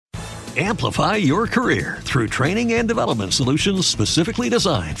Amplify your career through training and development solutions specifically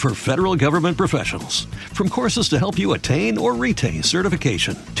designed for federal government professionals. From courses to help you attain or retain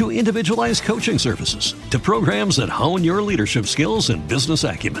certification, to individualized coaching services, to programs that hone your leadership skills and business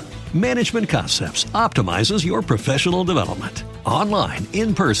acumen, Management Concepts optimizes your professional development. Online,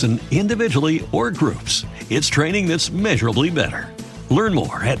 in person, individually, or groups, it's training that's measurably better. Learn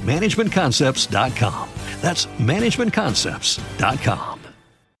more at managementconcepts.com. That's managementconcepts.com.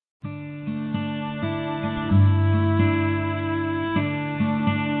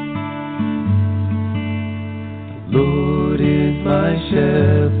 Lord is my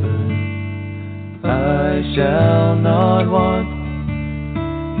shepherd, I shall not want.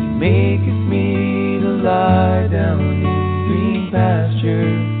 He maketh me to lie down in green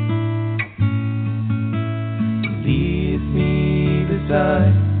pastures. He leads me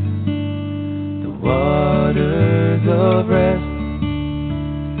beside the waters of rest.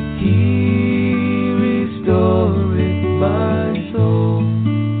 He restoreth my soul.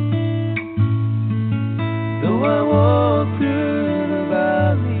 Though I walk through the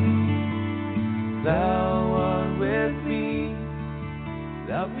valley, thou art with me,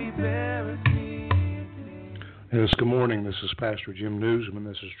 thou preparest me. Yes, good morning. This is Pastor Jim Nuzum, and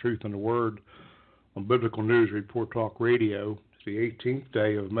this is Truth in the Word on Biblical News Report Talk Radio. It's the 18th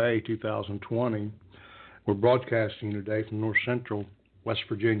day of May, 2020. We're broadcasting today from North Central, West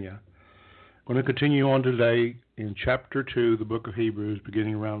Virginia. I'm going to continue on today in chapter 2, the book of Hebrews,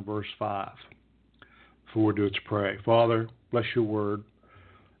 beginning around verse 5. Before we do, let's pray. Father, bless your word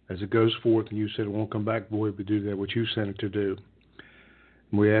as it goes forth, and you said it won't come back void, but do that what you sent it to do.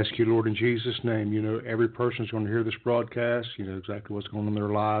 And we ask you, Lord, in Jesus' name, you know every person's going to hear this broadcast. You know exactly what's going on in their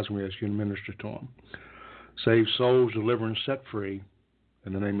lives, and we ask you to minister to them. Save souls, deliver, and set free.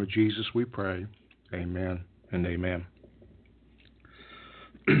 In the name of Jesus we pray. Amen and amen.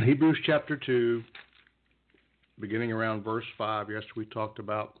 Hebrews chapter 2, beginning around verse 5. Yesterday we talked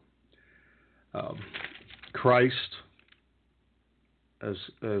about Christ as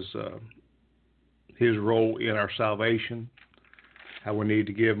his role in our salvation, how we need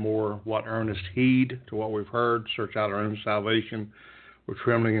to give more earnest heed to what we've heard, search out our own salvation with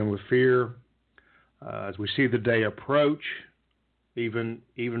trembling and with fear. As we see the day approach, even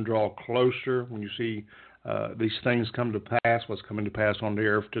draw closer when you see these things come to pass, what's coming to pass on the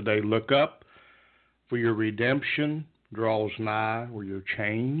earth today. Look up, for your redemption draws nigh, or your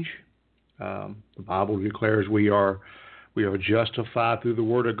change. The Bible declares we are justified through the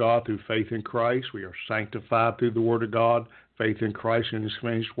Word of God, through faith in Christ. We are sanctified through the Word of God, faith in Christ and His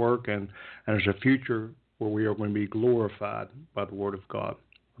finished work, and there's a future where we are going to be glorified by the Word of God.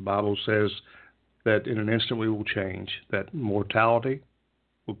 The Bible says that in an instant we will change, that mortality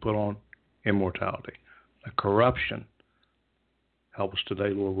will put on immortality. A corruption, help us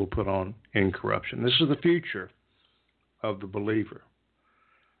today, Lord, will put on incorruption. This is the future of the believer.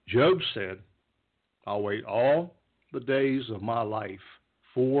 Job said, I'll wait all the days of my life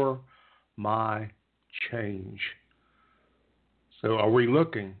for my change. So are we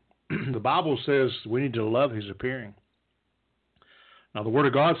looking? The Bible says we need to love His appearing. Now the Word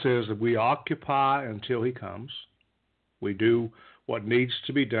of God says that we occupy until He comes. We do what needs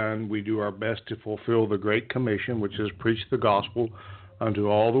to be done. We do our best to fulfill the Great Commission, which is preach the gospel unto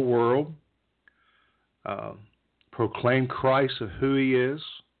all the world. Proclaim Christ of who He is.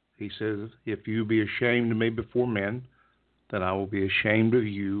 He says, if you be ashamed of me before men, then I will be ashamed of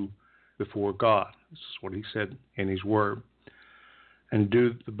you before God. This is what He said in His Word. And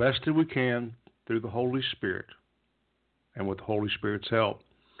do the best that we can through the Holy Spirit and with the Holy Spirit's help.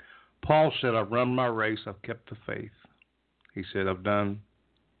 Paul said, I've run my race, I've kept the faith. He said, I've done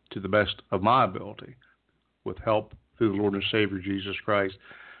to the best of my ability with help through the Lord and Savior Jesus Christ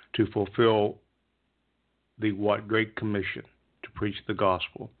to fulfill the Great Commission, to preach the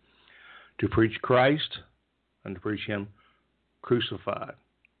gospel, to preach Christ and to preach Him crucified.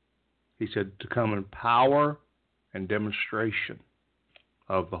 He said to come in power and demonstration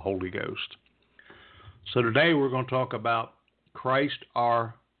of the Holy Ghost. So today we're going to talk about Christ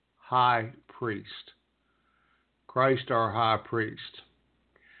our high priest. Christ our high priest.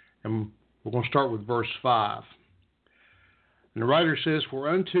 And we're going to start with verse 5. And the writer says, for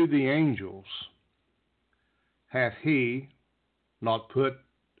unto the angels hath He not put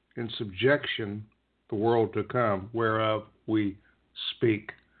in subjection the world to come, whereof we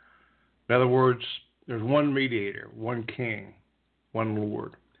speak. In other words, there's one mediator, one king, one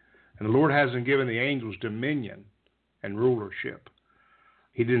Lord. And the Lord hasn't given the angels dominion and rulership.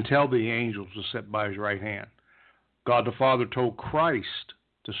 He didn't tell the angels to sit by His right hand. God the Father told Christ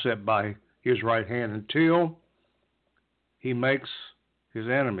to sit by His right hand until He makes His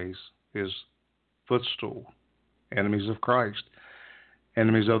enemies his footstool. Enemies of Christ,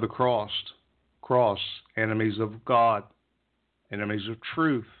 enemies of the cross, enemies of God, enemies of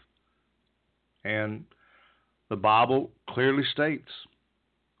truth. And the Bible clearly states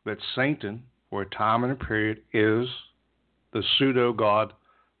that Satan, for a time and a period, is the pseudo-God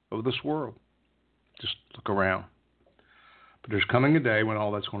of this world. Just look around. But there's coming a day when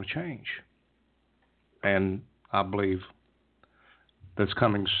all that's going to change. And I believe that's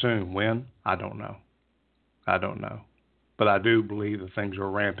coming soon. When? I don't know. But I do believe that things are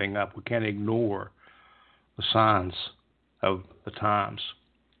ramping up. We can't ignore the signs of the times.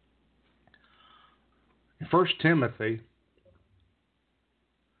 In 1 Timothy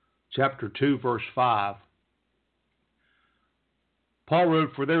chapter 2, verse 5, Paul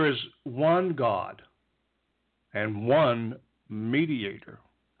wrote, "For there is one God and one mediator."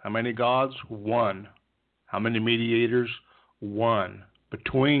 How many gods? One. How many mediators? One.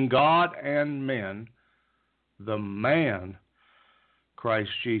 Between God and men, the man,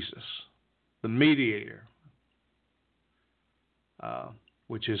 Christ Jesus. The mediator,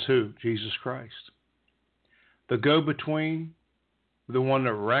 which is who? Jesus Christ. The go-between, the one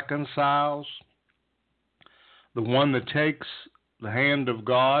that reconciles, the one that takes the hand of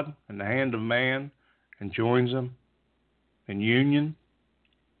God and the hand of man and joins them in union.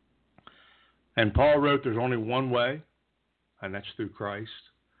 And Paul wrote there's only one way, and that's through Christ.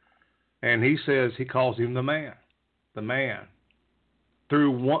 And he says, he calls him the man. The man.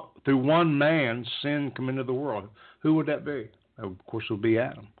 Through one man, sin come into the world. Who would that be? Of course, it would be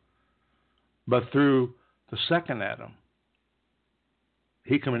Adam. But through the second Adam,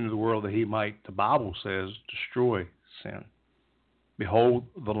 he come into the world that he might, the Bible says, destroy sin. Behold,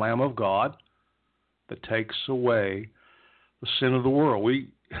 the Lamb of God that takes away the sin of the world.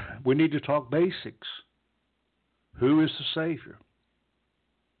 We need to talk basics. Who is the Savior?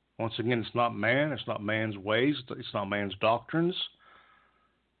 Once again, it's not man. It's not man's ways. It's not man's doctrines.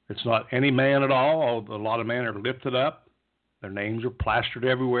 It's not any man at all. A lot of men are lifted up. Their names are plastered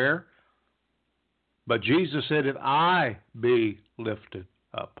everywhere. But Jesus said, if I be lifted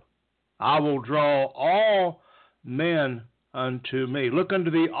up, I will draw all men unto me. Look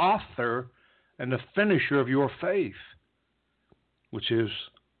unto the author and the finisher of your faith, which is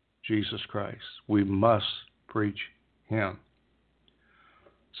Jesus Christ. We must preach him.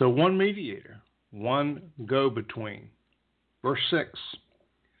 So one mediator, one go-between. Verse 6.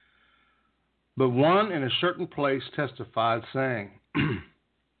 But one in a certain place testified, saying,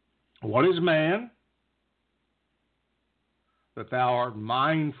 What is man, that thou art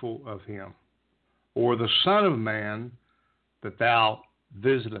mindful of him? Or the Son of Man, that thou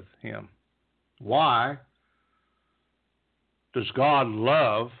visitest him? Why does God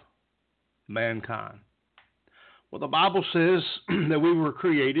love mankind? Well, the Bible says that we were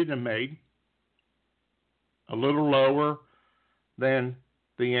created and made a little lower than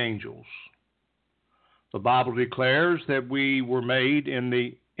the angels. The Bible declares that we were made in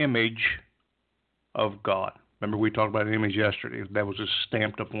the image of God. Remember, we talked about an image yesterday. That was just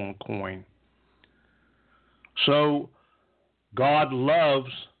stamped up on a coin. So, God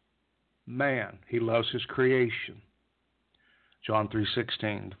loves man. He loves his creation. John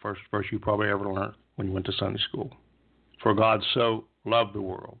 3:16, the first verse you probably ever learned when you went to Sunday school. For God so loved the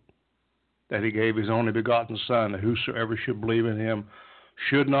world that he gave his only begotten Son, that whosoever should believe in him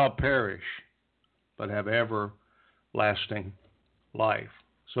should not perish, but have everlasting life.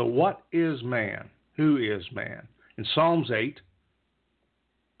 So what is man? Who is man? In Psalms 8,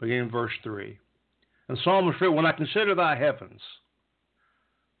 beginning in verse 3. And the psalmist wrote, when I consider thy heavens,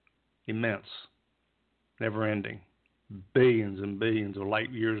 immense, never ending, billions and billions of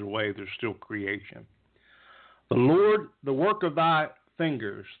light years away, there's still creation. The Lord, the work of thy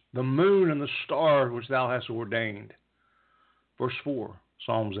fingers, the moon and the stars which thou hast ordained. Verse 4,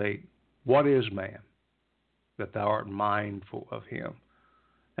 Psalms 8. What is man, that thou art mindful of him?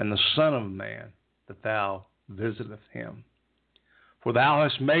 And the Son of Man, that thou visitest him? For thou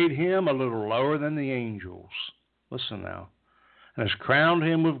hast made him a little lower than the angels. Listen now. And hast crowned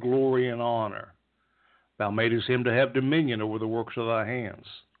him with glory and honor. Thou madest him to have dominion over the works of thy hands.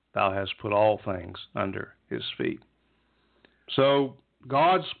 Thou hast put all things under his feet. So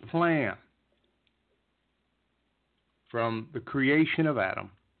God's plan from the creation of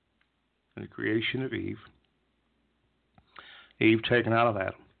Adam and the creation of Eve taken out of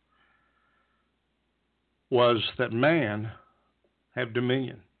Adam, was that man have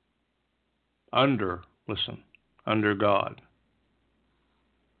dominion under God.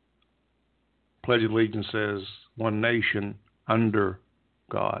 Pledge of Allegiance says one nation under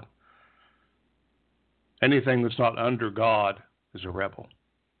God. Anything that's not under God is a rebel.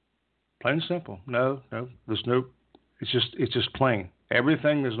 Plain and simple. No. There's no. It's just plain.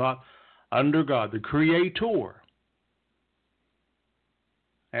 Everything is not under God, the Creator.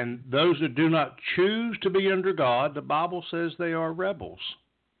 And those that do not choose to be under God, the Bible says they are rebels.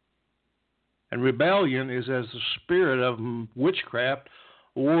 And rebellion is as the spirit of witchcraft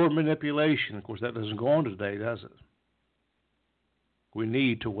or manipulation. Of course, that doesn't go on today, does it? We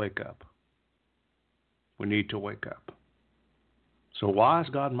need to wake up. We need to wake up. So why is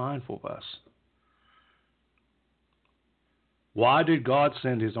God mindful of us? Why did God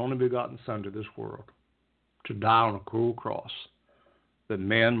send His only begotten Son to this world to die on a cruel cross that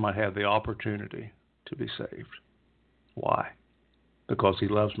men might have the opportunity to be saved? Why? Because He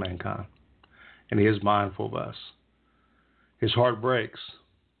loves mankind and He is mindful of us. His heart breaks.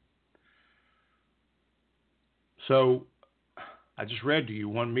 So I just read to you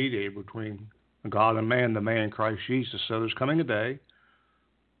one mediator between God and man, the man Christ Jesus. So there's coming a day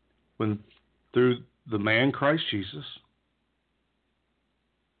when through the man Christ Jesus,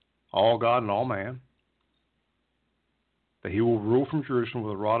 all God and all man, that He will rule from Jerusalem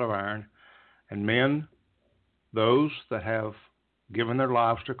with a rod of iron, and men, those that have given their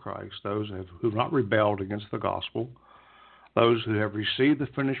lives to Christ, those who have not rebelled against the gospel, those who have received the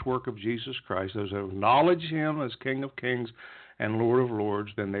finished work of Jesus Christ, those who acknowledge Him as King of Kings and Lord of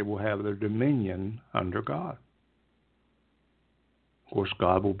Lords, then they will have their dominion under God. Of course,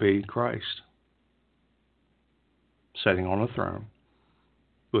 God will be Christ, sitting on a throne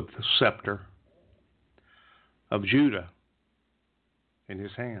with the scepter of Judah in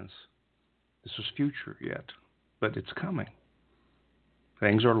His hands. This is future yet, but it's coming.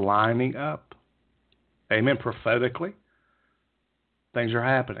 Things are lining up. Amen. Prophetically, things are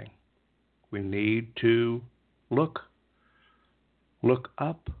happening. We need to look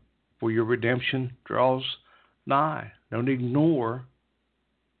up, for your redemption draws nigh. Don't ignore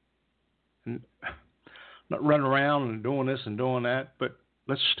and not run around and doing this and doing that, but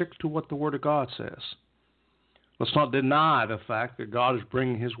let's stick to what the Word of God says. Let's not deny the fact that God is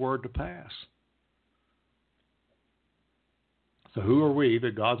bringing His Word to pass. So who are we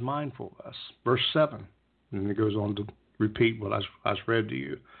that God's mindful of us? Verse 7, and it goes on to repeat what I read to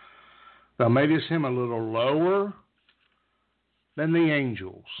you. Thou madest Him a little lower than the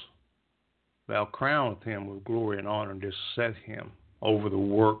angels. Thou crownest Him with glory and honor, and didst set Him over the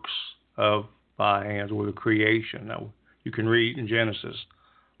works of Thy hands, or the creation. Now, you can read in Genesis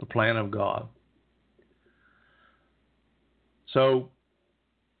the plan of God. So,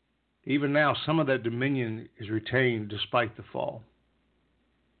 even now, some of that dominion is retained despite the fall.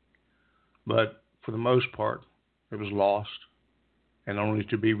 But for the most part, it was lost and only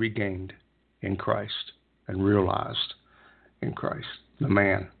to be regained in Christ and realized in Christ, the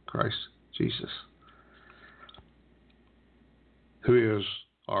man, Christ Jesus, who is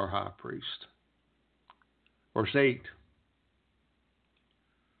our high priest. Verse 8,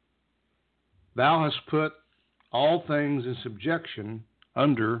 Thou hast put all things in subjection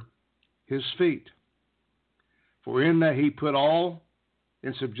under His feet. For in that He put all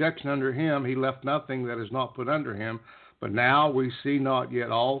in subjection under Him, He left nothing that is not put under Him. But now we see not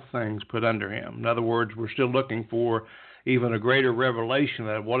yet all things put under Him. In other words, we're still looking for even a greater revelation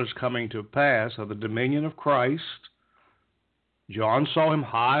of what is coming to pass of the dominion of Christ. John saw Him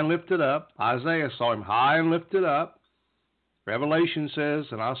high and lifted up. Isaiah saw Him high and lifted up. Revelation says,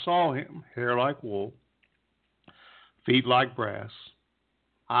 and I saw Him, hair like wool, feet like brass,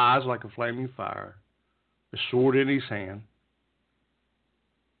 eyes like a flaming fire, a sword in His hand,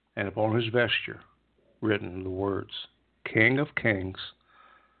 and upon His vesture written the words, King of Kings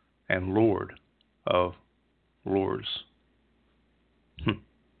and Lord of Lords.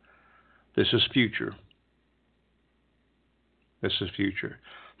 This is future. This is future.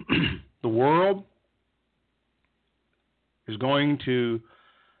 The world is going to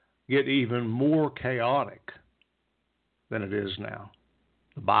get even more chaotic than it is now.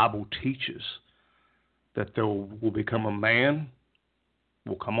 The Bible teaches that there will become a man,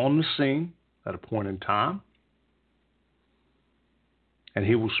 will come on the scene at a point in time, and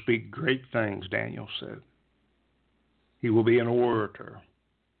he will speak great things, Daniel said. He will be an orator.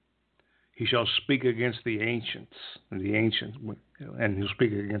 He shall speak against the ancients, and he'll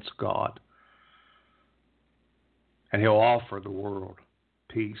speak against God. And he'll offer the world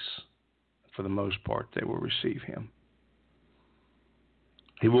peace. For the most part, they will receive him.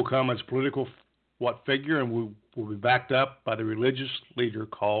 He will come as political figure, and will be backed up by the religious leader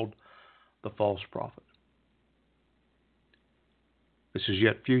called the false prophet. This is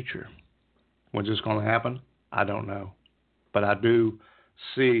yet future. When's this going to happen? I don't know. But I do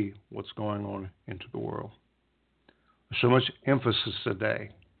see what's going on into the world. There's so much emphasis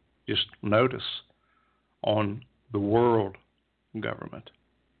today, Just notice on the world government,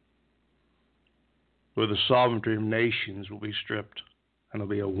 where the sovereignty of nations will be stripped and there'll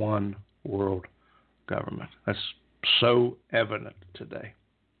be a one world government. That's so evident today.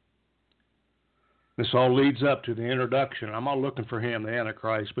 This all leads up to the introduction. I'm not looking for him, the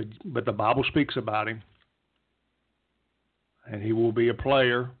Antichrist, but the Bible speaks about him. And he will be a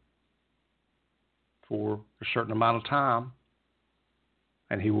player for a certain amount of time.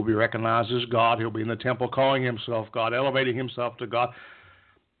 And he will be recognized as God. He'll be in the temple calling himself God, elevating himself to God.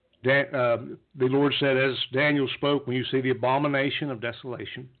 The Lord said, as Daniel spoke, when you see the abomination of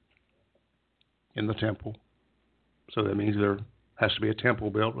desolation in the temple. So that means there has to be a temple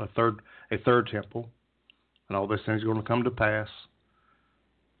built, a third temple. And all these things are going to come to pass,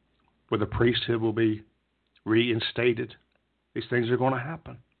 where the priesthood will be reinstated. These things are going to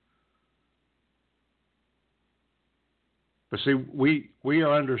happen. But see, we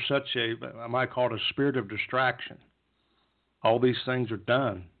are under such I might call it a spirit of distraction. All these things are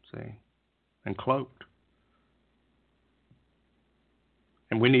done, see, and cloaked.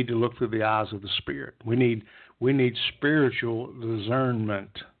 And we need to look through the eyes of the Spirit. We need spiritual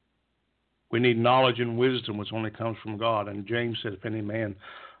discernment. We need knowledge and wisdom, which only comes from God. And James said, if any man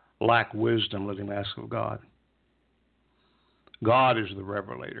lack wisdom, let him ask of God. God is the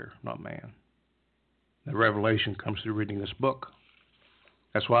revelator, not man. The revelation comes through reading this book.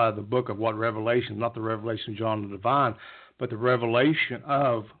 That's why the book of what revelation, not the revelation of John the Divine, but the revelation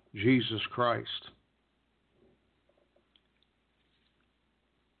of Jesus Christ.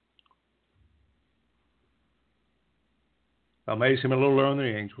 Amazed him a little lower than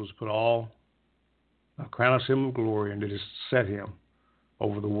the angels, put all, crownedst him of glory, and didst set him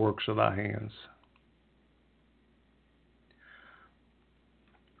over the works of thy hands.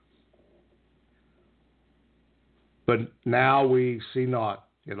 But now we see not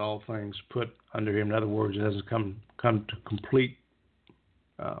yet all things put under him. In other words, it hasn't come to complete.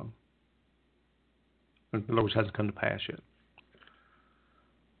 In other words, it hasn't come to pass yet.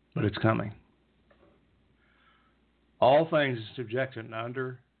 But it's coming. All things are subjected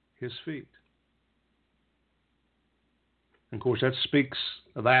under his feet. And of course, that speaks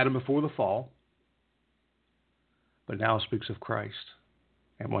of Adam before the fall. But now it speaks of Christ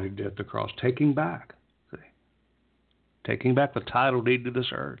and what he did at the cross, taking back the title deed to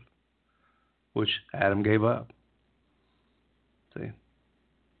this earth, which Adam gave up. See,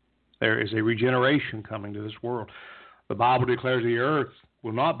 there is a regeneration coming to this world. The Bible declares the earth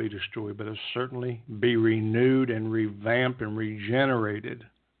will not be destroyed, but it'll certainly be renewed and revamped and regenerated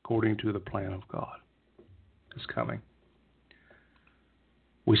according to the plan of God. It's coming.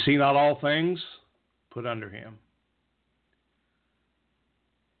 We see not all things put under him.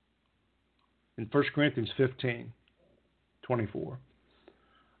 In 1 Corinthians 15:24,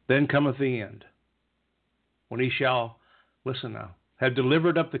 then cometh the end, when he shall, listen now, have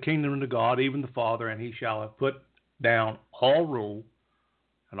delivered up the kingdom unto God, even the Father, and he shall have put down all rule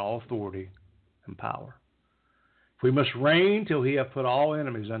and all authority and power. We must reign till he have put all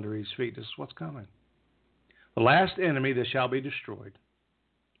enemies under his feet. This is what's coming. The last enemy that shall be destroyed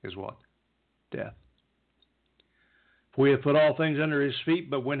is what? Death. For we have put all things under his feet,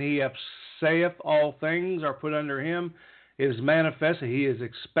 but when he saith all things are put under him, it is manifest that he is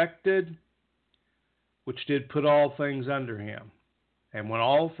expected, which did put all things under him. And when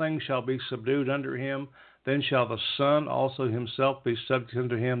all things shall be subdued under him, then shall the Son also himself be subject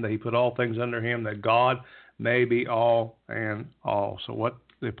unto him, that he put all things under him, that God may be all and all. So what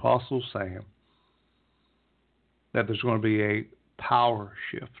the apostles saying, that there's going to be a power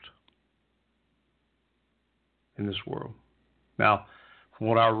shift in this world. Now, from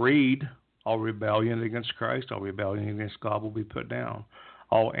what I read, all rebellion against Christ, all rebellion against God will be put down.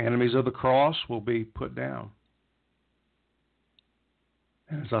 All enemies of the cross will be put down.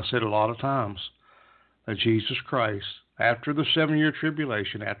 And as I said a lot of times, that Jesus Christ, after the 7-year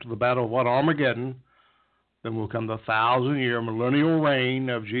tribulation, after the battle of what? Armageddon, then will come the 1,000-year millennial reign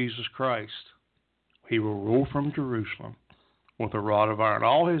of Jesus Christ. He will rule from Jerusalem with a rod of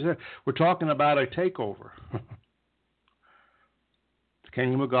iron. We're talking about a takeover. The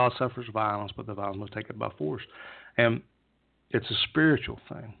kingdom of God suffers violence, but the violence must take it by force. And it's a spiritual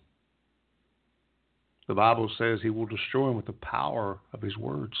thing. The Bible says he will destroy him with the power of his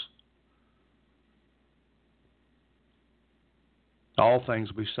words. All things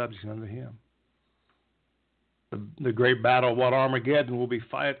will be subject unto him. The great battle of what Armageddon will be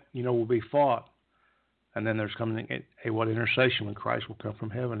fought. And then there's coming what intercession when Christ will come from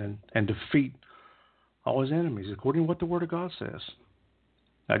heaven and defeat all his enemies, according to what the Word of God says.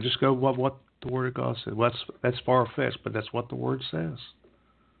 Now just go what the Word of God says. That's far-fetched, but that's what the Word says.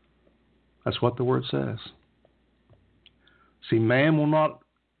 That's what the word says. See, man will not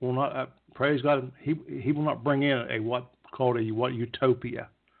praise God. He will not bring in what utopia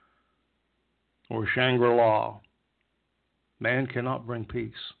or Shangri-La. Man cannot bring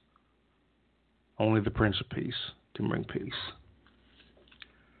peace. Only the Prince of Peace can bring peace.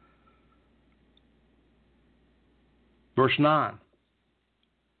 Verse 9.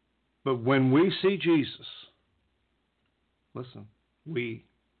 But when we see Jesus, listen, we,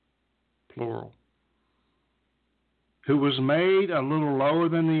 plural, who was made a little lower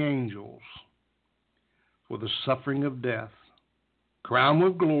than the angels for the suffering of death, crowned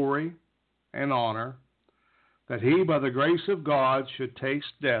with glory and honor, that he, by the grace of God, should taste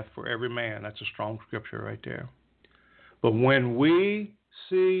death for every man. That's a strong scripture right there. But when we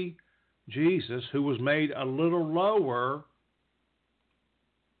see Jesus, who was made a little lower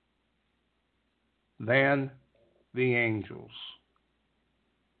than the angels.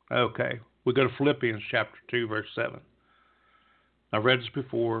 Okay, we go to Philippians chapter 2, verse 7. I've read this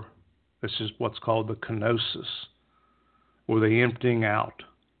before. This is what's called the kenosis, or the emptying out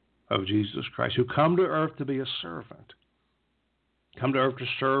of Jesus Christ, who come to earth to be a servant, come to earth to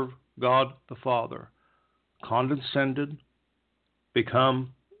serve God the Father, condescended,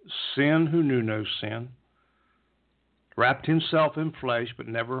 become sin who knew no sin, wrapped himself in flesh but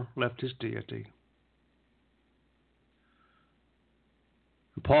never left his deity.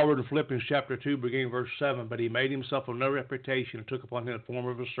 Paul wrote in Philippians chapter 2, beginning verse 7, but he made himself of no reputation and took upon him the form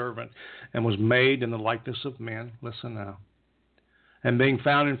of a servant and was made in the likeness of men. Listen now. And being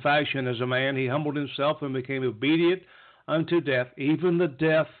found in fashion as a man, he humbled himself and became obedient unto death, even the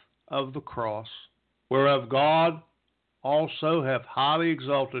death of the cross, whereof God also hath highly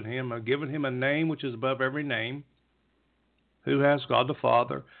exalted him and given him a name which is above every name. Who has? God the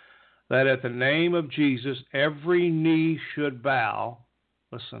Father, that at the name of Jesus every knee should bow.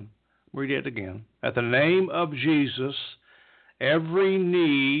 Listen, read it again. At the name of Jesus, every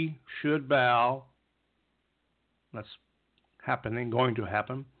knee should bow. That's happening, going to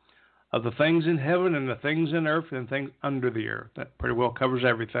happen. Of the things in heaven and the things in earth and things under the earth. That pretty well covers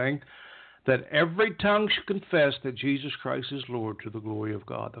everything. That every tongue should confess that Jesus Christ is Lord, to the glory of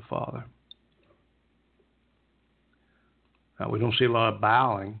God the Father. Now, we don't see a lot of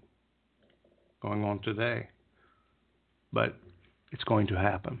bowing going on today, but it's going to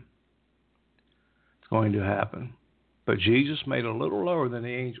happen. It's going to happen. But Jesus made a little lower than the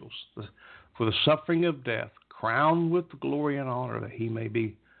angels for the suffering of death, crowned with glory and honor, that he may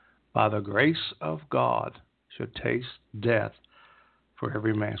be, by the grace of God, should taste death for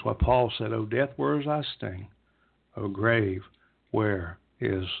every man. That's why Paul said, O death, where is thy sting? O grave, where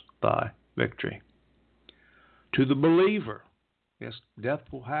is thy victory? To the believer, yes, death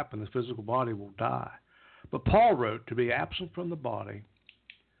will happen. The physical body will die. But Paul wrote, to be absent from the body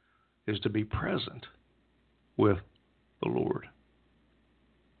is to be present with the Lord.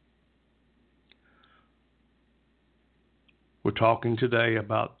 We're talking today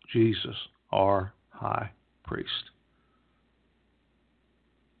about Jesus, our high priest,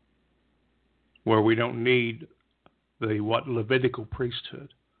 where we don't need the Levitical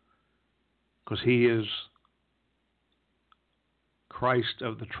priesthood, because he is Christ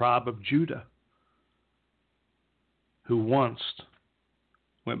of the tribe of Judah, who once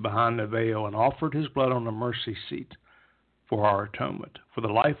went behind the veil and offered his blood on the mercy seat for our atonement. For the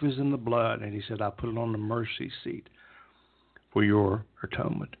life is in the blood, and he said, I put it on the mercy seat for your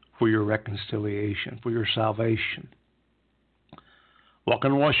atonement, for your reconciliation, for your salvation. What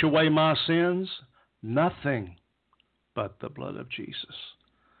can wash away my sins? Nothing but the blood of Jesus.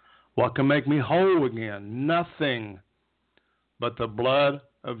 What can make me whole again? Nothing but the blood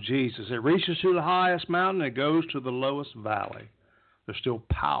of Jesus. It reaches to the highest mountain, it goes to the lowest valley. There's still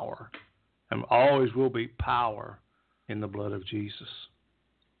power, and always will be power in the blood of Jesus.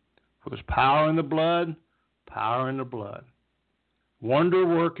 For there's power in the blood, power in the blood.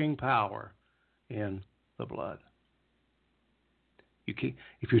 Wonder-working power in the blood.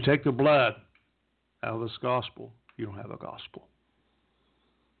 If you take the blood out of this gospel, you don't have a gospel.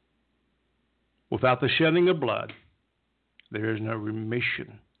 Without the shedding of blood, there is no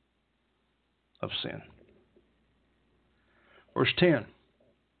remission of sin. Verse 10.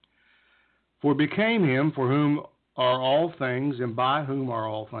 For it became him for whom are all things, and by whom are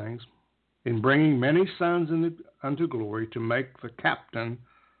all things, in bringing many sons unto glory, to make the captain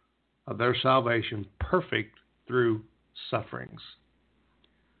of their salvation perfect through sufferings.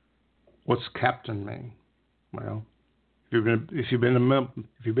 What's captain mean? Well, if you've been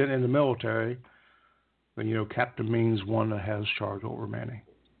in the military, then you know captain means one that has charge over many.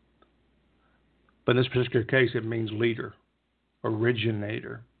 But in this particular case, it means leader,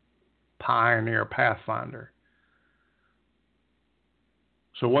 originator, pioneer, pathfinder.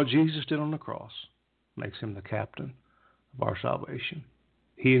 So what Jesus did on the cross makes him the captain of our salvation.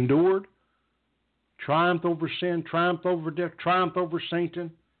 He endured, triumphed over sin, triumphed over death, triumphed over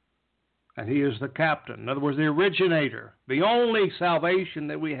Satan, and he is the captain. In other words, the originator. The only salvation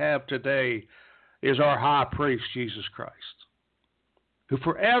that we have today is our high priest, Jesus Christ, who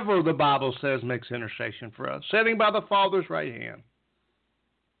forever, the Bible says, makes intercession for us, sitting by the Father's right hand.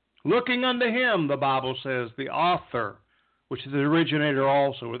 Looking unto him, the Bible says, the author, which is the originator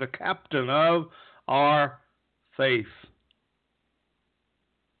also, or the captain of our faith.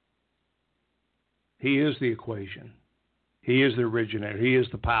 He is the equation. He is the originator. He is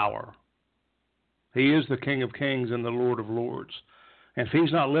the power. He is the King of kings and the Lord of lords. And if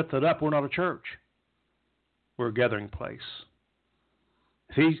he's not lifted up, we're not a church. We're a gathering place.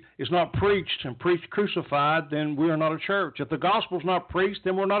 If he is not preached and preached crucified, then we are not a church. If the gospel's not preached,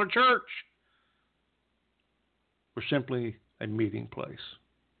 then we're not a church. We're simply a meeting place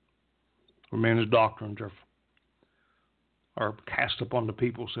where men's doctrines are cast upon the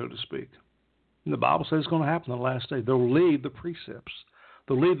people, so to speak. And the Bible says it's going to happen in the last day. They'll leave the precepts.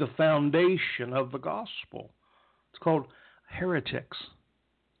 They'll leave the foundation of the gospel. It's called heretics,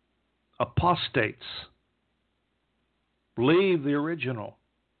 apostates. Leave the original.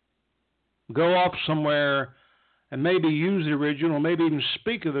 Go off somewhere and maybe use the original, maybe even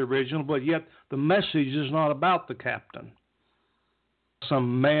speak of the original, but yet the message is not about the captain.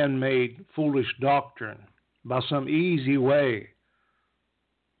 Some man-made foolish doctrine, about some easy way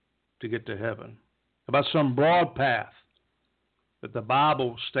to get to heaven, about some broad path that the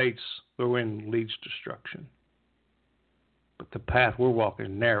Bible states wherein leads destruction. But the path we're walking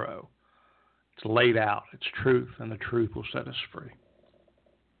is narrow. It's laid out. It's truth, and the truth will set us free.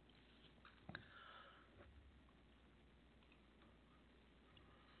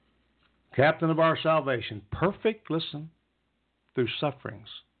 Captain of our salvation, perfect, listen, through sufferings.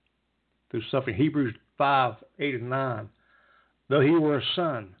 Through suffering. Hebrews 5, 8, and 9. Though he were a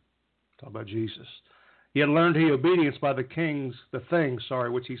son, talk about Jesus, yet learned he obedience by the things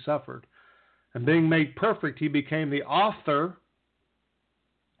which he suffered. And being made perfect, he became the author,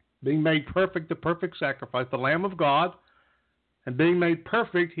 being made perfect, the perfect sacrifice, the Lamb of God. And being made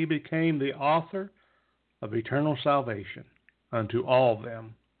perfect, he became the author of eternal salvation unto all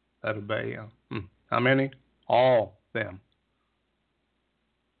them that obey him. How many? All them.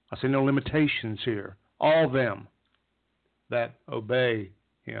 I see no limitations here. All them that obey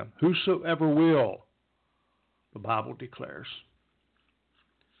him. Whosoever will, the Bible declares.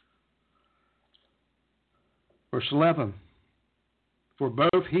 Verse 11. For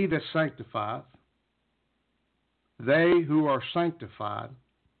both he that sanctifieth, they who are sanctified,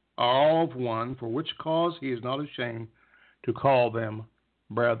 are all of one, for which cause he is not ashamed to call them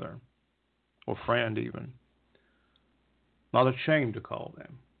brethren, or friend even. Not ashamed to call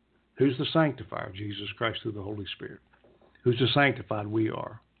them. Who's the sanctifier? Jesus Christ through the Holy Spirit. Who's the sanctified? We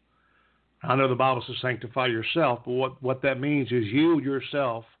are. I know the Bible says sanctify yourself, but what that means is yield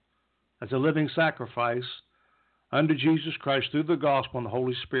yourself as a living sacrifice unto Jesus Christ through the gospel, and the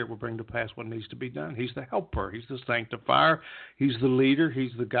Holy Spirit will bring to pass what needs to be done. He's the helper. He's the sanctifier. He's the leader.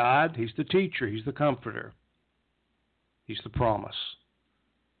 He's the guide. He's the teacher. He's the comforter. He's the promise.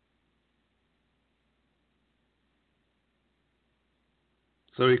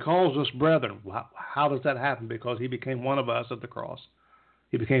 So he calls us brethren. How does that happen? Because he became one of us at the cross.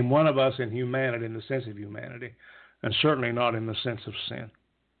 He became one of us in humanity, in the sense of humanity, and certainly not in the sense of sin.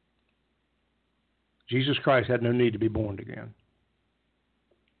 Jesus Christ had no need to be born again.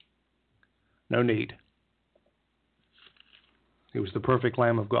 No need. He was the perfect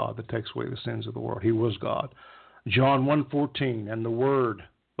Lamb of God that takes away the sins of the world. He was God. John 1:14, and the Word,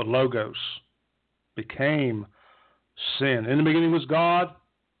 the Logos, became sin. In the beginning was God.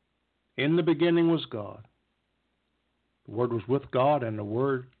 In the beginning was God. The Word was with God, and the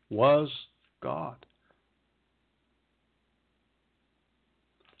Word was God.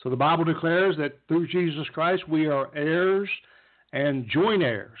 So the Bible declares that through Jesus Christ we are heirs and joint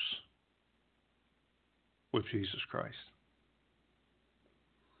heirs with Jesus Christ.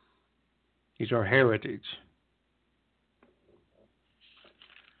 He's our heritage.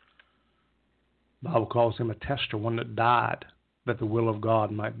 The Bible calls him a tester, one that died, that the will of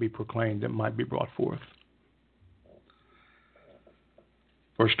God might be proclaimed, that might be brought forth.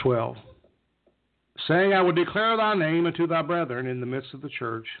 Verse 12. Saying, I will declare thy name unto thy brethren, in the midst of the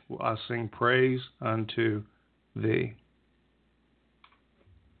church will I sing praise unto thee.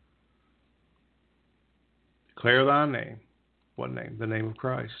 Declare thy name. What name? The name of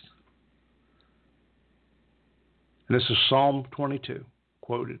Christ. And this is Psalm 22,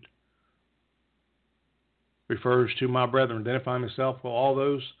 quoted refers to my brethren, identifying himself with all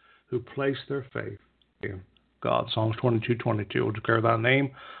those who place their faith in God. Psalms 22:22 will declare thy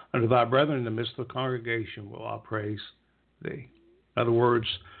name unto thy brethren in the midst of the congregation will I praise thee. In other words,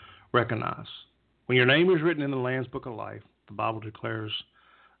 recognize. When your name is written in the Lamb's Book of Life, the Bible declares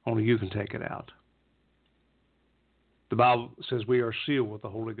only you can take it out. The Bible says we are sealed with the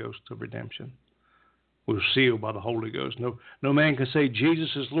Holy Ghost of redemption. We're sealed by the Holy Ghost. No man can say Jesus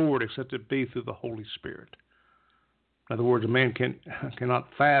is Lord except it be through the Holy Spirit. In other words, a man cannot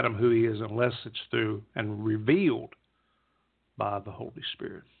fathom who he is unless it's through and revealed by the Holy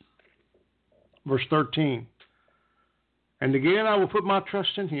Spirit. Verse 13. And again I will put my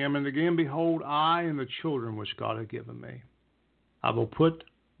trust in him, and again, behold, I and the children which God hath given me. I will put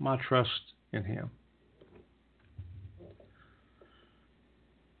my trust in him.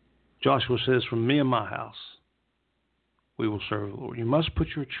 Joshua says, from me and my house, we will serve the Lord. You must put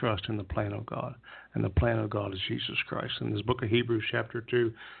your trust in the plan of God, and the plan of God is Jesus Christ. In this book of Hebrews chapter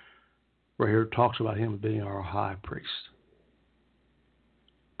 2, right here it talks about him being our high priest.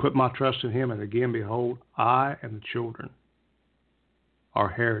 Put my trust in him, and again, behold, I and the children, our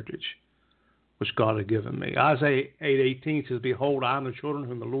heritage, which God had given me. Isaiah 8:18 says, behold, I and the children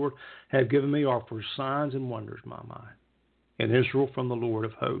whom the Lord hath given me are for signs and wonders, my mind. And Israel from the Lord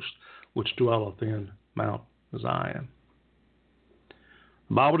of hosts, which dwelleth in Mount Zion.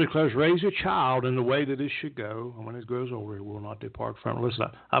 The Bible declares, raise a child in the way that it should go, and when it grows older, it will not depart from it. Listen,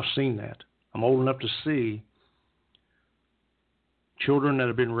 I've seen that. I'm old enough to see children that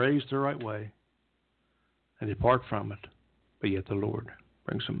have been raised the right way and depart from it, but yet the Lord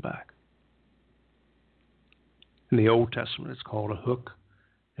brings them back. In the Old Testament, it's called a hook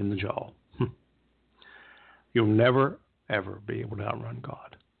in the jaw. You'll never, ever be able to outrun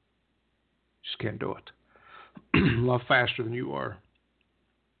God. Just can't do it. A lot faster than you are.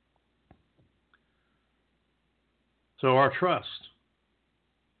 So our trust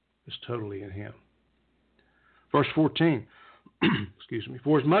is totally in him. Verse 14. Excuse me.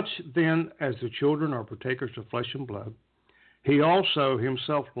 For as much then as the children are partakers of flesh and blood, he also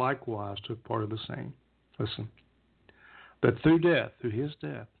himself likewise took part of the same. Listen. That through death, through his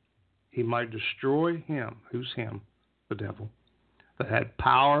death, he might destroy him, who's him, the devil, that had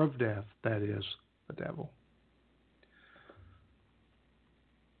power of death, that is, the devil.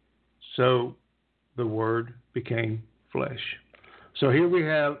 So the Word became flesh. So here we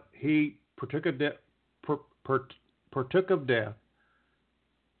have, he partook of death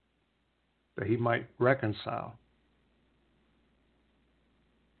that he might reconcile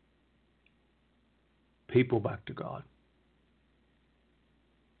people back to God.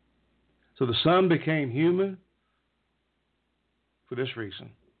 So the Son became human for this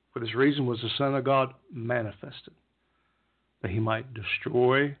reason. For this reason was the Son of God manifested, that he might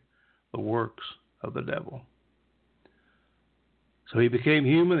destroy the works of the devil. So he became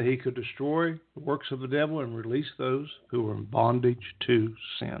human that he could destroy the works of the devil and release those who were in bondage to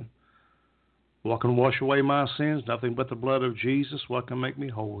sin. What can wash away my sins? Nothing but the blood of Jesus. What can make me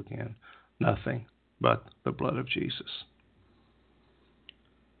whole again? Nothing but the blood of Jesus.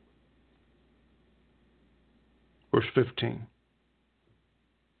 Verse 15.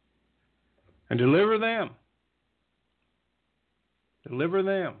 And deliver them. Deliver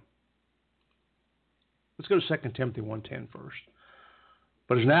them. Let's go to 2 Timothy 1:10 first.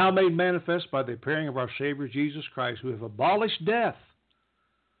 But is now made manifest by the appearing of our Savior Jesus Christ, who have abolished death.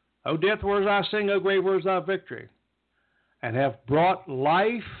 O death, where is thy sting? O grave, where is thy victory? And have brought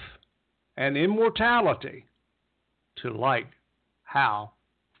life and immortality to light. How?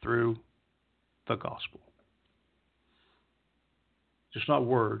 Through the gospel. Just not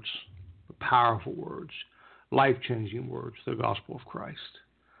words, but powerful words, life-changing words, the gospel of Christ.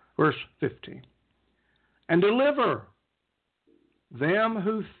 Verse 15. And deliver them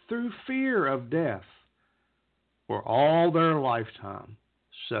who through fear of death were all their lifetime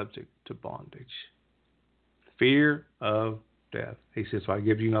subject to bondage. Fear of death. He says, I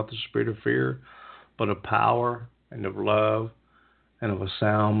give you not the spirit of fear, but of power and of love and of a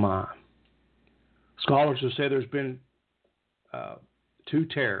sound mind. Scholars have said there's been two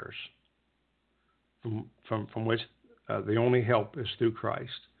terrors from which the only help is through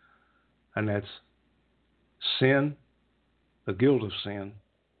Christ. And that's sin, the guilt of sin,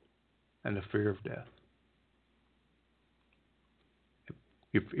 and the fear of death.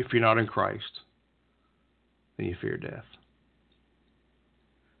 If you're not in Christ, then you fear death.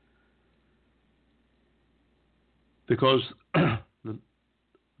 Because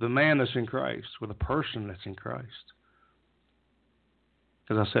the man that's in Christ, or the person that's in Christ,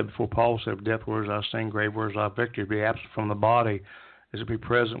 as I said before, Paul said, death, where is thy sting? Grave, where is thy victory? Be absent from the body as to be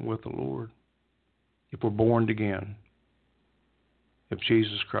present with the Lord. if we're born again, if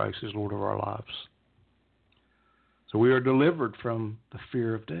Jesus Christ is Lord of our lives. So we are delivered from the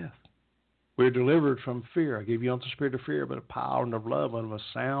fear of death. We are delivered from fear. I give you not the spirit of fear, but of power and of love and of a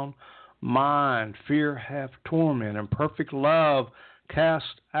sound mind. Fear hath torment, and perfect love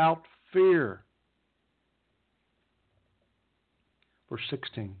cast out fear. Verse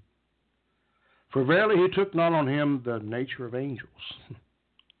 16. For verily he took not on him the nature of angels,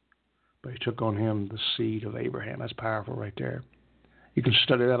 but he took on him the seed of Abraham. That's powerful right there. You can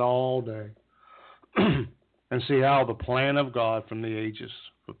study that all day and see how the plan of God from the ages,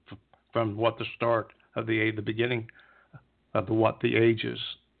 from what the start of the beginning of the ages,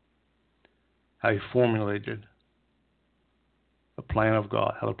 how he formulated the plan of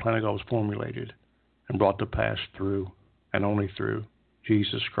God, how the plan of God was formulated and brought to pass through and only through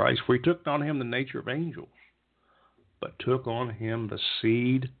Jesus Christ. For he took on him the nature of angels, but took on him the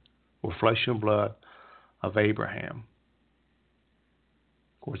seed or flesh and blood of Abraham.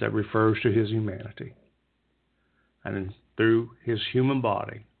 Of course, that refers to his humanity. And through his human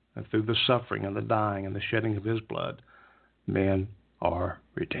body, and through the suffering and the dying and the shedding of his blood, men are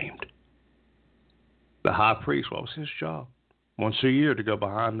redeemed. The high priest, what was his job? Once a year to go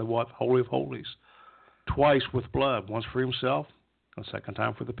behind the Holy of Holies. Twice with blood, once for himself, and a second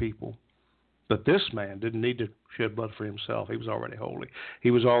time for the people. But this man didn't need to shed blood for himself. He was already holy.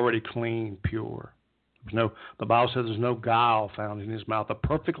 He was already clean, pure. The Bible says there's no guile found in his mouth. The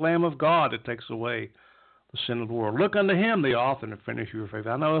perfect Lamb of God that takes away the sin of the world. Look unto him, the author and finisher of your faith.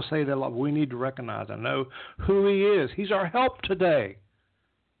 I know I say that a lot, but we need to recognize, I know who he is. He's our help today.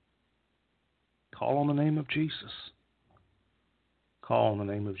 Call on the name of Jesus. Call on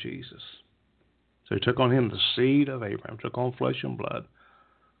the name of Jesus. So he took on him the seed of Abraham, took on flesh and blood,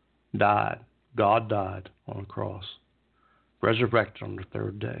 died. God died on the cross, resurrected on the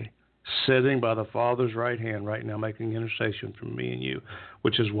third day, sitting by the Father's right hand right now, making intercession for me and you,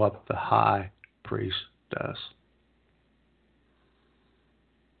 which is what the high priest does.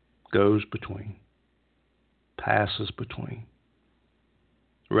 Goes between, passes between,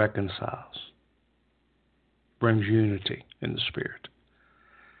 reconciles, brings unity in the Spirit.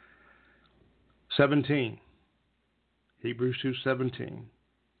 17, Hebrews 2:17.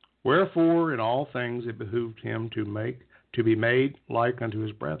 Wherefore in all things it behooved him to be made like unto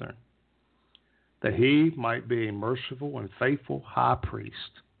his brethren, that he might be a merciful and faithful high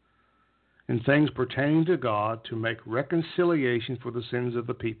priest in things pertaining to God, to make reconciliation for the sins of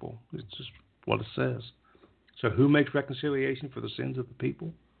the people. It's just what it says. So who makes reconciliation for the sins of the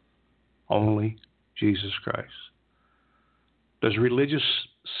people? Only Jesus Christ. Does religious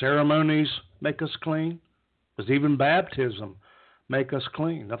ceremonies make us clean? Does even baptism make us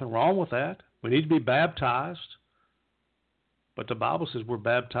clean? Nothing wrong with that. We need to be baptized. But the Bible says we're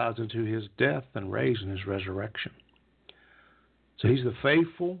baptized into his death and raised in his resurrection. So he's the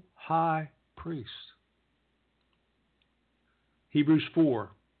faithful high priest. Hebrews 4,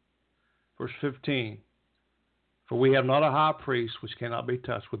 verse 15. For we have not a high priest which cannot be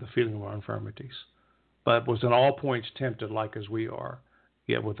touched with the feeling of our infirmities, but was in all points tempted like as we are,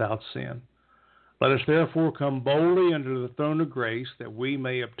 yet without sin. Let us therefore come boldly under the throne of grace, that we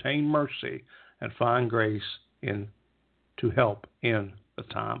may obtain mercy and find grace to help in the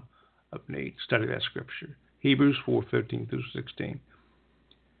time of need. Study that scripture. Hebrews 4:15 through 16.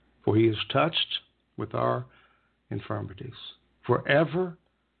 For he is touched with our infirmities, forever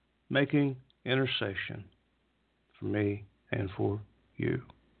making intercession for me and for you.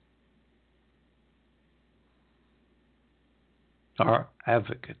 Our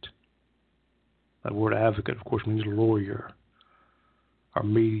advocate. That word advocate, of course, means lawyer, our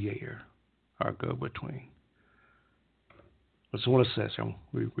mediator, our go-between. That's what it says.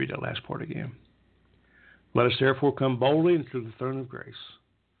 We read that last part again. Let us therefore come boldly into the throne of grace,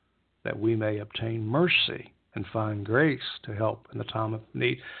 that we may obtain mercy and find grace to help in the time of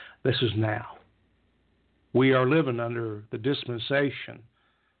need. This is now. We are living under the dispensation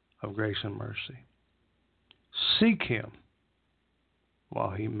of grace and mercy. Seek him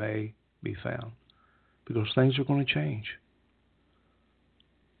while he may be found, because things are going to change.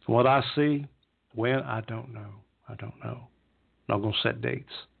 From what I see, when, I don't know. I'm not going to set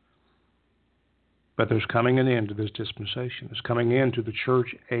dates. But there's coming an end to this dispensation. There's coming end to the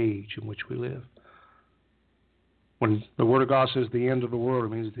church age in which we live. When the Word of God says the end of the world,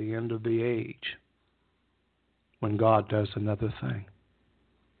 it means the end of the age. When God does another thing.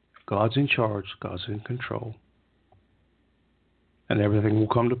 God's in charge. God's in control. And everything will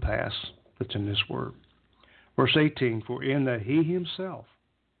come to pass that's in this Word. Verse 18, for in that he himself,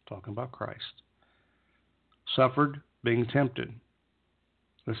 talking about Christ, suffered being tempted.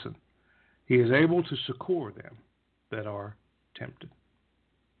 Listen. He is able to succor them that are tempted,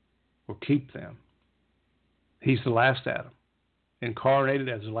 or keep them. He's the last Adam, incarnated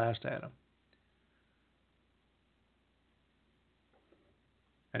as the last Adam.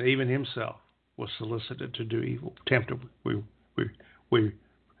 And even himself was solicited to do evil, tempted. We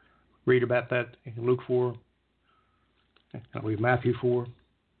read about that in Luke 4, I believe Matthew 4.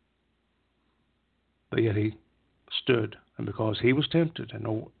 But yet he stood, and because he was tempted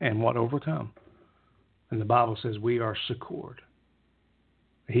and what overcome. And the Bible says we are succored.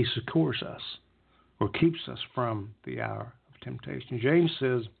 He succors us, or keeps us from the hour of temptation. James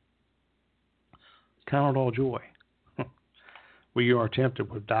says, count it all joy. We are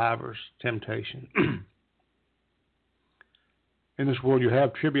tempted with divers temptation. In this world you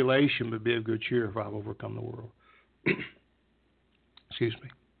have tribulation, but be of good cheer, if I've overcome the world. Excuse me.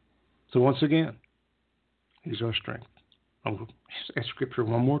 So once again, he's our strength. I'll say Scripture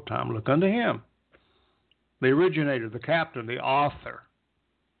one more time. Look unto him, the originator, the captain, the author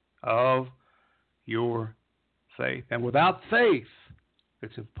of your faith. And without faith,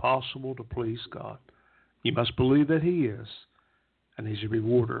 it's impossible to please God. You must believe that he is, and he's a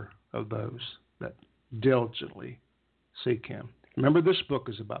rewarder of those that diligently seek him. Remember, this book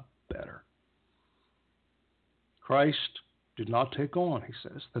is about better. Christ did not take on, he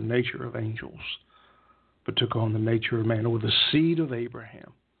says, the nature of angels, but took on the nature of man, or the seed of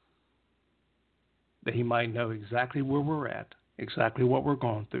Abraham, that he might know exactly where we're at, exactly what we're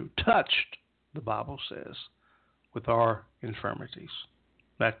going through, touched, the Bible says, with our infirmities.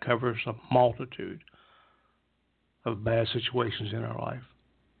 That covers a multitude of bad situations in our life.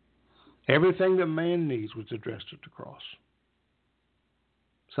 Everything that man needs was addressed at the cross.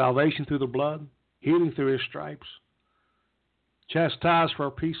 Salvation through the blood, healing through his stripes, chastised for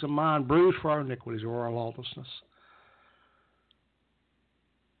our peace of mind, bruised for our iniquities or our lawlessness.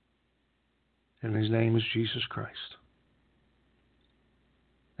 And his name is Jesus Christ.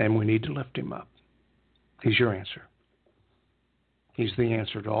 And we need to lift him up. He's your answer. He's the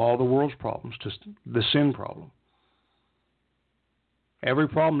answer to all the world's problems, to the sin problem. Every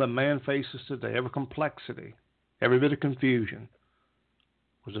problem that man faces today, every complexity, every bit of confusion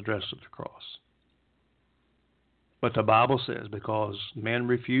was addressed at the cross. But the Bible says because men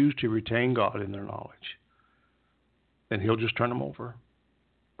refuse to retain God in their knowledge, then he'll just turn them over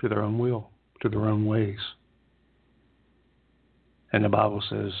to their own will, to their own ways. And the Bible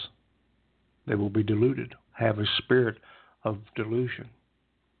says they will be deluded, have a spirit of delusion.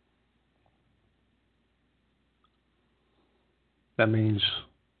 That means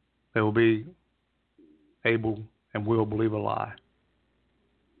they will be able and will believe a lie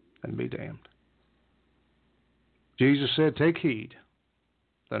and be damned. Jesus said, take heed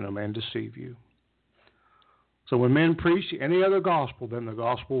that no man deceive you. So when men preach any other gospel than the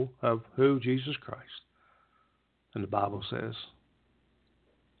gospel of who? Jesus Christ. And the Bible says,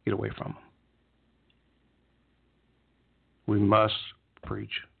 get away from them. We must preach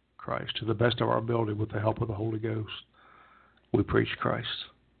Christ to the best of our ability with the help of the Holy Ghost. We preach Christ.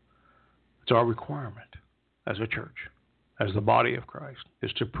 It's our requirement as a church, as the body of Christ,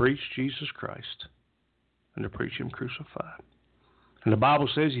 is to preach Jesus Christ and to preach him crucified. And the Bible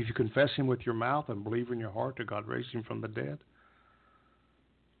says if you confess him with your mouth and believe in your heart that God raised him from the dead,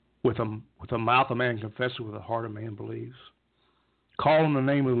 with a mouth a man confesses, with a heart a man believes. Call on the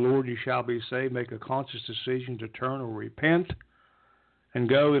name of the Lord, you shall be saved. Make a conscious decision to turn or repent and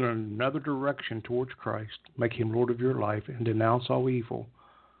go in another direction towards Christ. Make him Lord of your life and denounce all evil.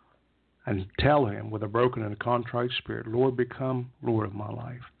 And tell him with a broken and a contrite spirit, Lord, become Lord of my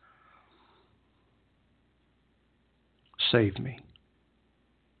life. Save me.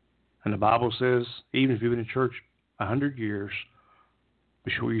 And the Bible says, even if you've been in church 100 years,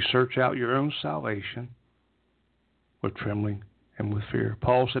 be sure you search out your own salvation with trembling and with fear.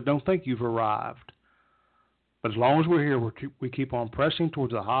 Paul said, don't think you've arrived. But as long as we're here, we keep on pressing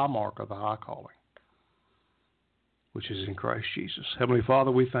towards the high mark of the high calling, which is in Christ Jesus. Heavenly Father,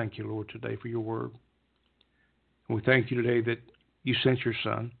 we thank you, Lord, today for your word. And we thank you today that you sent your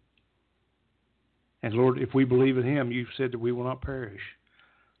Son. And Lord, if we believe in him, you've said that we will not perish.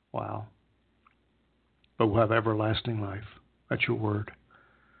 Wow. But we'll have everlasting life. That's your word.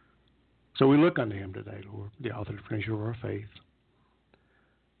 So we look unto him today, Lord, the author and finisher of our faith.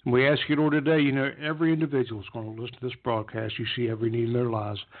 And we ask you, Lord, today, you know, every individual is going to listen to this broadcast. You see every need in their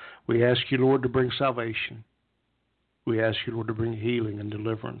lives. We ask you, Lord, to bring salvation. We ask you, Lord, to bring healing and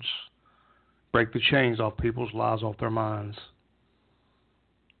deliverance. Break the chains off people's lives, off their minds.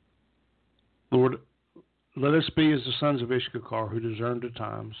 Lord, let us be as the sons of Issachar who discerned the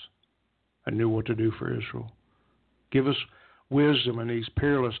times and knew what to do for Israel. Give us wisdom in these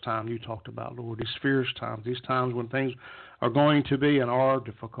peerless times you talked about, Lord, these fierce times, these times when things are going to be and are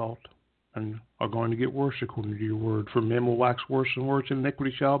difficult and are going to get worse according to your word. For men will wax worse and worse, and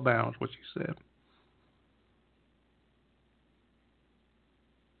iniquity shall abound, is what you said.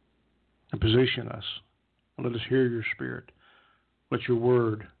 And position us, and let us hear your Spirit. Let your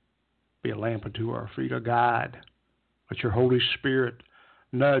word be a lamp unto our feet, a guide. Let your Holy Spirit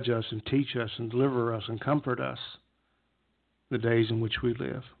nudge us and teach us and deliver us and comfort us the days in which we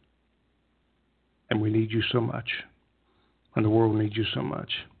live. And we need you so much, and the world needs you so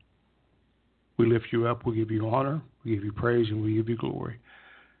much. We lift you up, we give you honor, we give you praise, and we give you glory.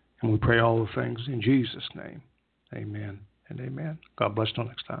 And we pray all the things in Jesus' name. Amen and amen. God bless till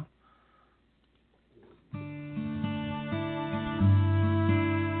next time.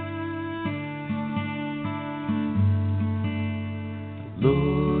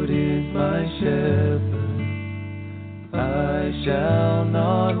 Lord is my shepherd, I shall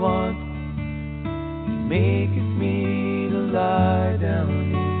not want. He maketh me to lie down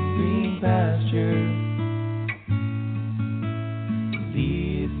in green pastures. He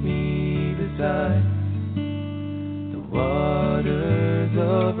leads me beside the waters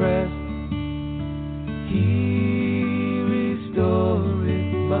of rest. He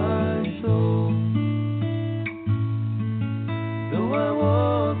restoreth my soul. Though I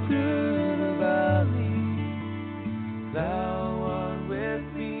walk through the valley, thou art with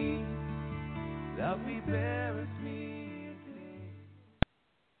me, thou preparest me today.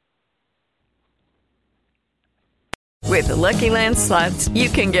 With the Lucky Land Slots, you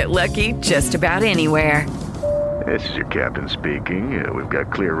can get lucky just about anywhere. This is your captain speaking. We've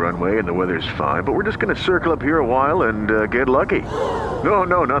got clear runway and the weather's fine, but we're just going to circle up here a while and get lucky.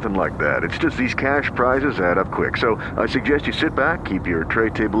 No, nothing like that. It's just these cash prizes add up quick. So I suggest you sit back, keep your tray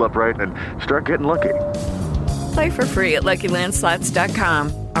table upright, and start getting lucky. Play for free at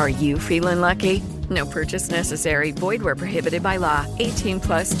LuckyLandSlots.com. Are you feeling lucky? No purchase necessary. Void where prohibited by law.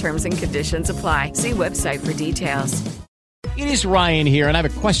 18+ terms and conditions apply. See website for details. It is Ryan here, and I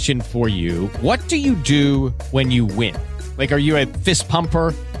have a question for you. What do you do when you win? Like, are you a fist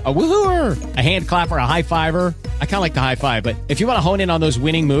pumper, a woohooer, a hand clapper, a high fiver? I kind of like the high five, but if you want to hone in on those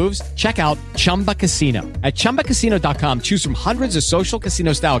winning moves, check out Chumba Casino. At ChumbaCasino.com, choose from hundreds of social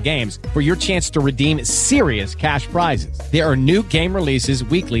casino-style games for your chance to redeem serious cash prizes. There are new game releases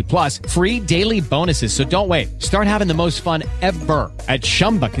weekly, plus free daily bonuses, so don't wait. Start having the most fun ever at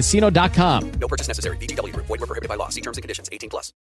ChumbaCasino.com. No purchase necessary. VGW Group. Void where prohibited by law. See terms and conditions. 18+.